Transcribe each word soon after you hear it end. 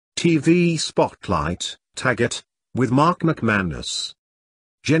TV Spotlight, Taggart, with Mark McManus.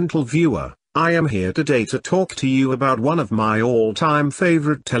 Gentle viewer, I am here today to talk to you about one of my all-time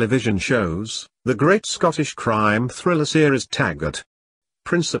favorite television shows, the great Scottish crime thriller series Taggart.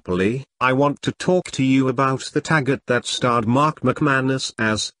 Principally, I want to talk to you about the Taggart that starred Mark McManus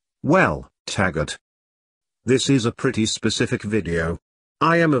as, well, Taggart. This is a pretty specific video.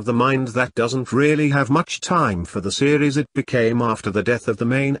 I am of the mind that doesn't really have much time for the series it became after the death of the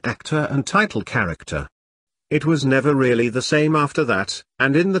main actor and title character. It was never really the same after that,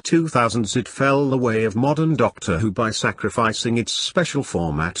 and in the 2000s it fell the way of modern Doctor Who by sacrificing its special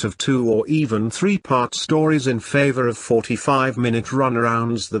format of 2 or even 3-part stories in favor of 45-minute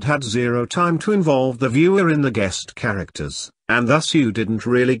runarounds that had zero time to involve the viewer in the guest characters, and thus you didn't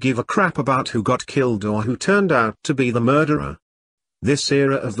really give a crap about who got killed or who turned out to be the murderer. This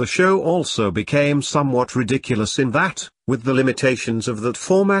era of the show also became somewhat ridiculous in that, with the limitations of that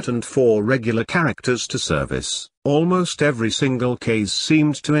format and 4 regular characters to service, almost every single case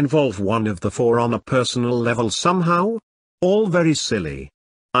seemed to involve one of the 4 on a personal level somehow. All very silly.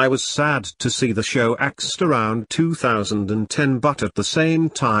 I was sad to see the show axed around 2010, but at the same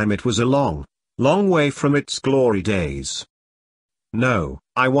time it was a long, long way from its glory days. No,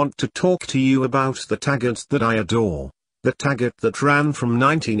 I want to talk to you about the Taggart that I adore. The Taggart that ran from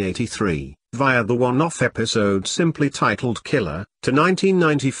 1983, via the one-off episode simply titled Killer, to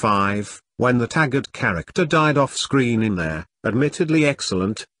 1995, when the Taggart character died off-screen in their, admittedly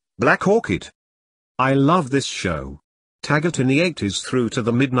excellent, Black Orchid. I love this show. Taggart in the 80s through to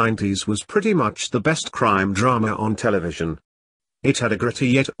the mid-90s was pretty much the best crime drama on television. It had a gritty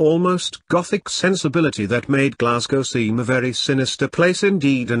yet almost gothic sensibility that made Glasgow seem a very sinister place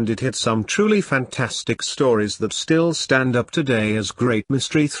indeed, and it had some truly fantastic stories that still stand up today as great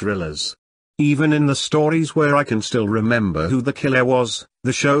mystery thrillers. Even in the stories where I can still remember who the killer was,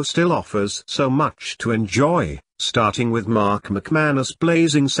 the show still offers so much to enjoy, starting with Mark McManus'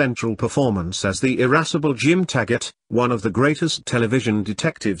 blazing central performance as the irascible Jim Taggart, one of the greatest television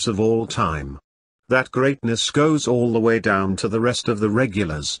detectives of all time. That greatness goes all the way down to the rest of the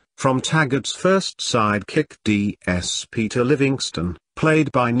regulars, from Taggart's first sidekick DS Peter Livingston, played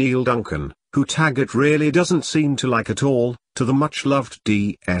by Neil Duncan, who Taggart really doesn't seem to like at all, to the much-loved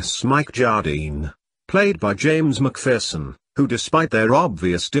DS Mike Jardine, played by James McPherson, who despite their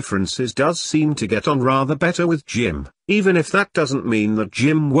obvious differences does seem to get on rather better with Jim, even if that doesn't mean that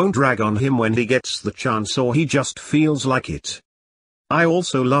Jim won't rag on him when he gets the chance or he just feels like it. I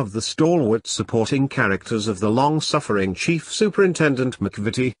also love the stalwart supporting characters of the long-suffering Chief Superintendent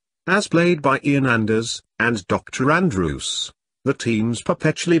McVitie, as played by Ian Anders, and Dr. Andrews, the team's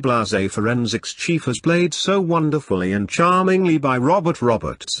perpetually blasé forensics chief as played so wonderfully and charmingly by Robert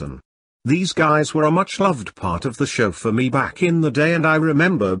Robertson. These guys were a much-loved part of the show for me back in the day, and I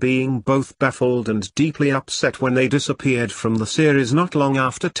remember being both baffled and deeply upset when they disappeared from the series not long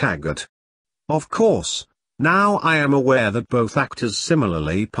after Taggart. Of course, now I am aware that both actors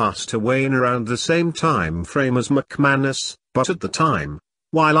similarly passed away in around the same time frame as McManus, but at the time,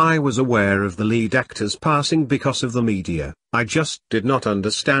 while I was aware of the lead actors passing because of the media, I just did not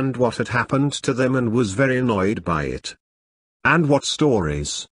understand what had happened to them and was very annoyed by it. And what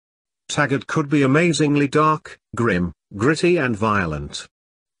stories! Taggart could be amazingly dark, grim, gritty and violent.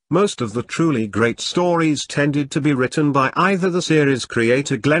 Most of the truly great stories tended to be written by either the series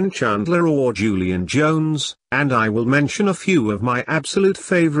creator Glenn Chandler or Julian Jones, and I will mention a few of my absolute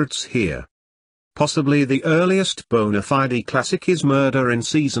favorites here. Possibly the earliest bona fide classic is Murder in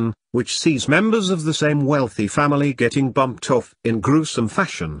Season, which sees members of the same wealthy family getting bumped off in gruesome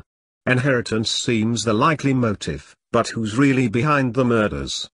fashion. Inheritance seems the likely motive, but who's really behind the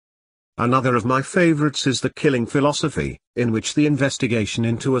murders? Another of my favorites is The Killing Philosophy, in which the investigation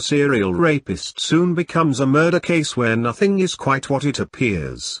into a serial rapist soon becomes a murder case where nothing is quite what it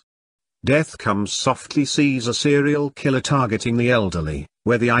appears. Death Comes Softly sees a serial killer targeting the elderly,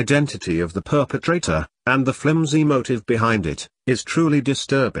 where the identity of the perpetrator, and the flimsy motive behind it, is truly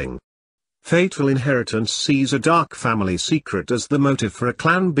disturbing. Fatal Inheritance sees a dark family secret as the motive for a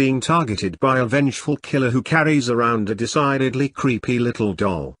clan being targeted by a vengeful killer who carries around a decidedly creepy little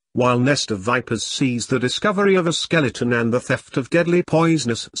doll, while Nest of Vipers sees the discovery of a skeleton and the theft of deadly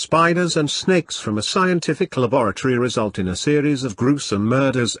poisonous spiders and snakes from a scientific laboratory result in a series of gruesome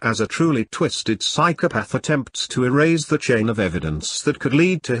murders as a truly twisted psychopath attempts to erase the chain of evidence that could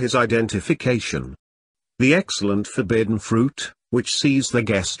lead to his identification. The excellent Forbidden Fruit, which sees the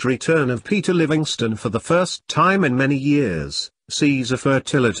guest return of Peter Livingston for the first time in many years, sees a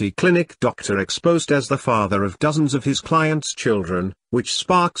fertility clinic doctor exposed as the father of dozens of his clients' children, which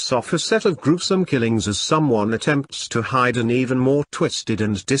sparks off a set of gruesome killings as someone attempts to hide an even more twisted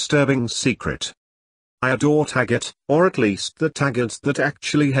and disturbing secret. I adore Taggart, or at least the Taggart that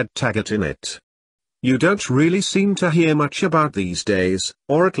actually had Taggart in it. You don't really seem to hear much about these days,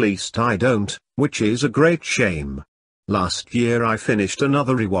 or at least I don't, which is a great shame. Last year I finished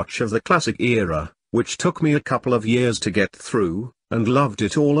another rewatch of the classic era, which took me a couple of years to get through, and loved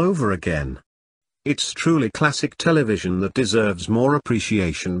it all over again. It's truly classic television that deserves more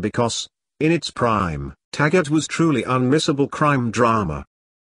appreciation because, in its prime, Taggart was truly unmissable crime drama.